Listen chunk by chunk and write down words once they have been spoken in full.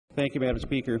Thank you, Madam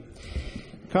Speaker.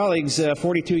 Colleagues,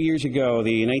 42 years ago,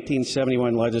 the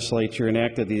 1971 legislature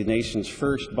enacted the nation's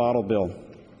first bottle bill.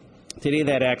 Today,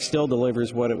 that act still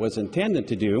delivers what it was intended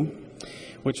to do,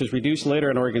 which was reduce litter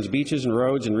on Oregon's beaches and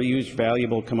roads and reuse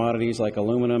valuable commodities like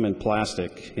aluminum and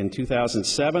plastic. In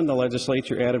 2007, the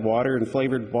legislature added water and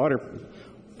flavored water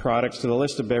products to the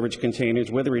list of beverage containers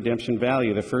with a redemption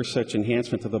value, the first such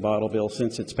enhancement to the bottle bill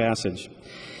since its passage.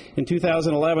 In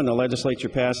 2011, the legislature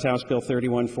passed House Bill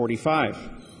 3145,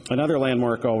 another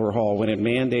landmark overhaul when it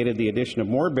mandated the addition of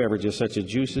more beverages such as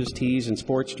juices, teas, and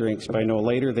sports drinks by no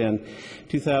later than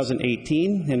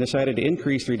 2018, and decided to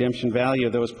increase the redemption value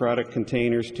of those product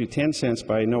containers to 10 cents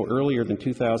by no earlier than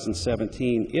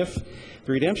 2017 if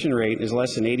the redemption rate is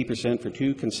less than 80% for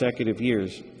 2 consecutive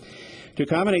years. To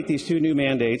accommodate these 2 new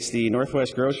mandates, the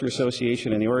Northwest Grocery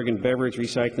Association and the Oregon Beverage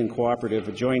Recycling Cooperative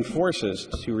have joined forces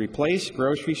to replace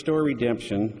grocery store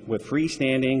redemption with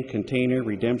freestanding container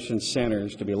redemption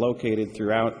centers to be located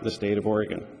throughout the state of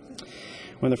Oregon.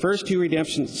 When the first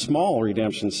 2 small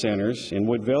redemption centers in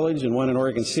Wood Village and one in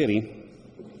Oregon City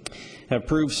have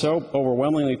proved so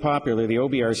overwhelmingly popular, the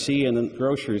OBRC and the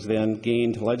grocers then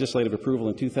gained legislative approval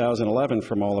in 2011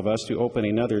 from all of us to open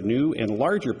another new and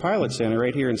larger pilot center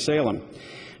right here in Salem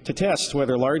to test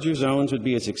whether larger zones would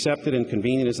be as accepted and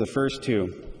convenient as the first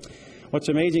 2. What's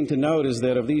amazing to note is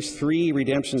that of these 3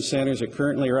 redemption centers that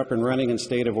currently are up and running in the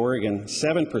state of Oregon,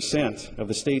 7% of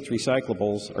the state's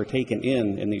recyclables are taken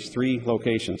in these 3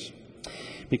 locations.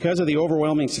 Because of the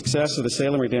overwhelming success of the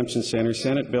Salem Redemption Center,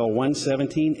 Senate Bill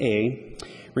 117A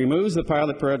removes the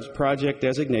pilot project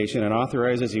designation and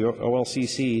authorizes the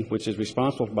OLCC, which is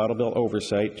responsible for bottle bill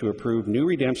oversight, to approve new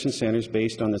redemption centers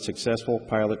based on the successful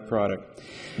pilot product.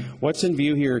 What's in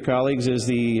view here, colleagues, is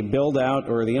the build-out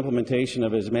or the implementation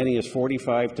of as many as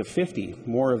 45 to 50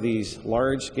 more of these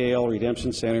large-scale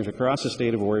redemption centers across the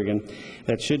state of Oregon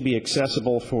that should be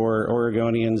accessible for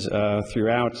Oregonians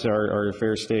throughout our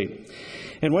fair state.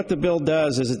 And what the bill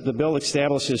does is that the bill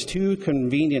establishes 2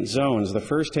 convenient zones, the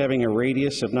first having a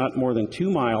radius of not more than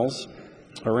 2 miles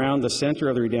around the center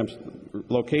of the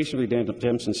location of the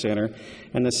redemption center,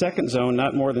 and the second zone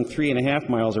not more than 3.5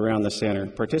 miles around the center.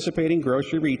 Participating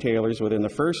grocery retailers within the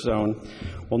first zone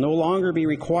will no longer be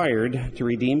required to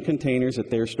redeem containers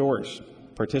at their stores.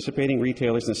 Participating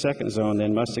retailers in the second zone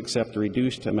then must accept a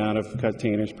reduced amount of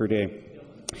containers per day.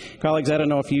 Colleagues, I don't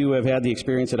know if you have had the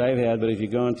experience that I've had, but if you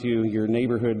go into your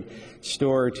neighborhood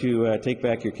store to take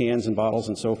back your cans and bottles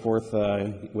and so forth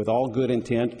with all good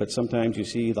intent, but sometimes you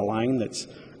see the line that's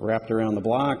wrapped around the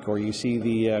block, or you see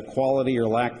the quality or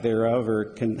lack thereof,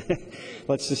 or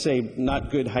let's just say not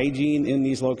good hygiene in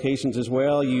these locations as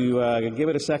well, you give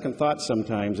it a second thought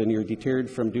sometimes, and you're deterred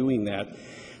from doing that.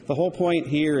 The whole point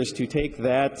here is to take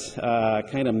that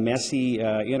kind of messy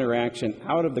interaction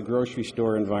out of the grocery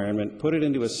store environment, put it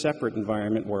into a separate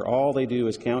environment where all they do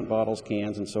is count bottles,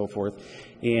 cans, and so forth.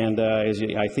 And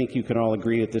I think you can all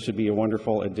agree that this would be a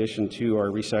wonderful addition to our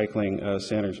recycling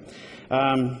centers.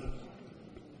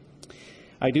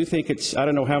 I do think I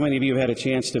don't know how many of you have had a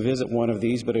chance to visit one of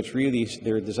these, but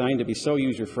they're designed to be so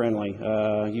user-friendly.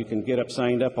 You can get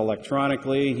signed up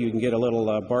electronically. You can get a little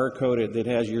barcode that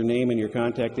has your name and your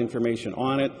contact information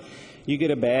on it. You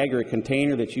get a bag or a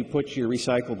container that you put your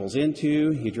recyclables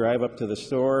into. You drive up to the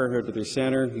store or to the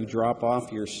center. You drop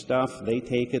off your stuff. They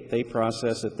take it. They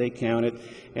process it. They count it.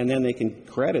 And then they can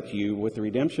credit you with the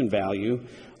redemption value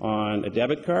on a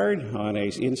debit card, on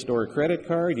an in-store credit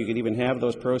card. You can even have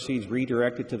those proceeds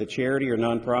redirected to the charity or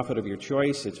nonprofit of your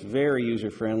choice. It's very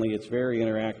user-friendly. It's very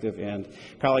interactive. And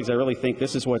colleagues, I really think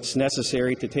this is what's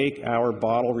necessary to take our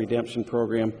bottle redemption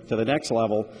program to the next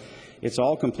level. It's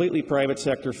all completely private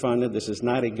sector funded. This is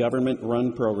not a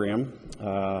government-run program.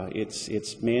 The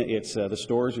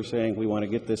stores are saying, we want to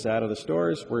get this out of the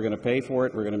stores. We're going to pay for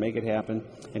it. We're going to make it happen.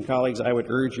 And colleagues, I would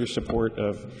urge your support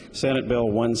of Senate Bill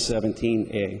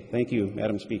 117A. Thank you,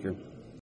 Madam Speaker.